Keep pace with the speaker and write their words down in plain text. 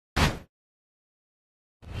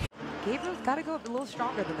Gabriel's got to go up a little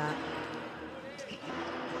stronger than that.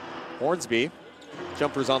 Hornsby,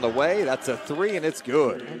 jumper's on the way. That's a 3, and it's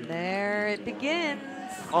good. And there it begins.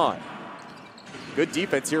 On. Good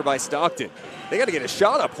defense here by Stockton. They got to get a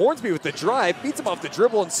shot up. Hornsby with the drive, beats him off the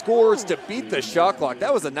dribble and scores to beat the shot clock.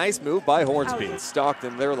 That was a nice move by Hornsby.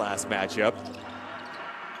 Stockton, their last matchup.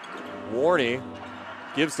 Warney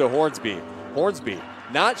gives to Hornsby. Hornsby,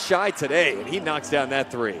 not shy today, and he knocks down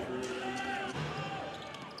that 3.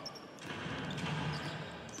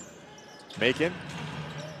 Macon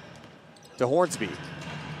to Hornsby.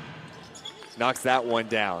 Knocks that one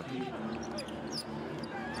down.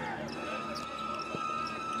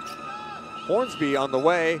 Hornsby on the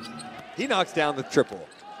way. He knocks down the triple.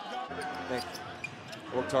 Thank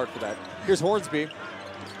you. Worked hard for that. Here's Hornsby.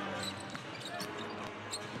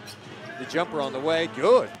 The jumper on the way.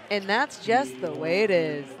 Good. And that's just the way it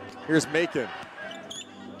is. Here's Macon.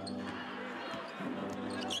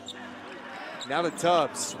 Now to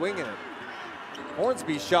Tubbs, swinging it.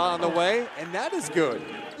 Hornsby shot on the way, and that is good.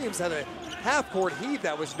 Williams had a half-court heave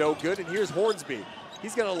that was no good, and here's Hornsby.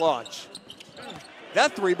 He's going to launch.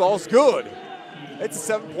 That 3 ball's good. It's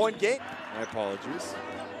a 7-point game. My apologies.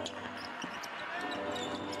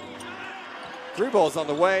 3 balls on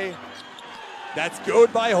the way. That's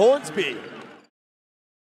good by Hornsby.